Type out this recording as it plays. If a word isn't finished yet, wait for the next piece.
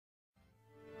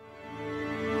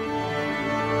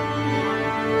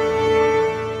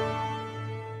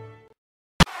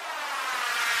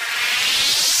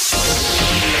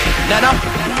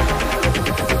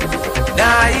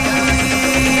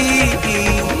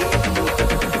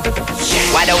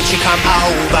don't you come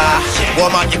over?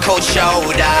 Warm up your cold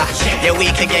shoulder. Yeah, we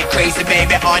can get crazy,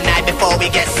 baby, all night before we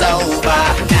get sober.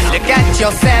 Look at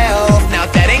yourself, now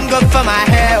that ain't good for my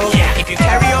health. If you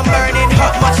carry on burning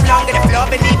hot much longer, the floor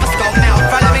beneath us gon' melt.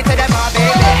 Follow me to the bar,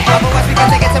 baby. Otherwise we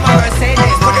gotta get to my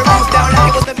Mercedes. Put the roof down like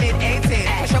it was the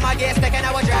mid-80s. Push on my gas stack and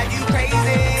I will drive you crazy.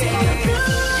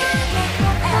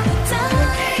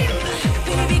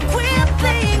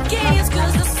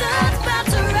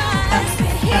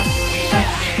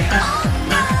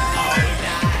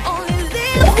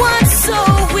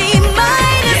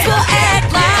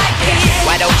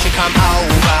 Come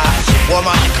over, warm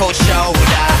up your cold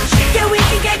shoulder. Yeah, we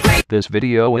can get great. This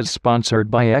video is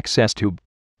sponsored by ExcessVidz.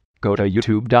 Go to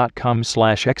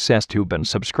youtube.com/ExcessVidz and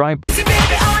subscribe. Baby,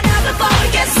 on up before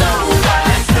we get sober.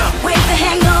 Wait the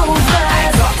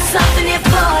hangovers. Something here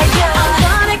for you. I'm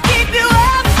gonna keep you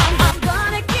up. I'm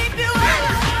gonna keep you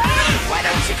up. Why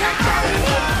don't you come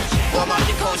over, warm up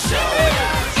your cold shoulder.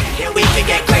 Yeah, we can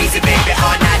get crazy, baby,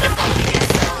 all night before we get sober.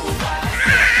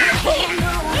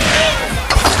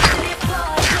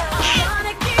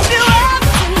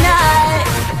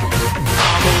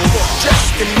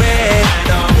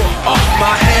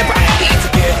 My head, but I need to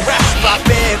get rest by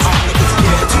beds.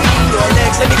 Between your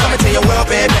legs, let me come into your world,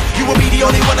 baby. You will be the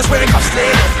only one that's wearing cuffs,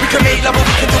 lady. We can make love, but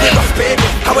we can do it rough, baby.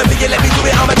 However you let me do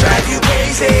it, I'ma drive you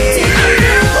crazy.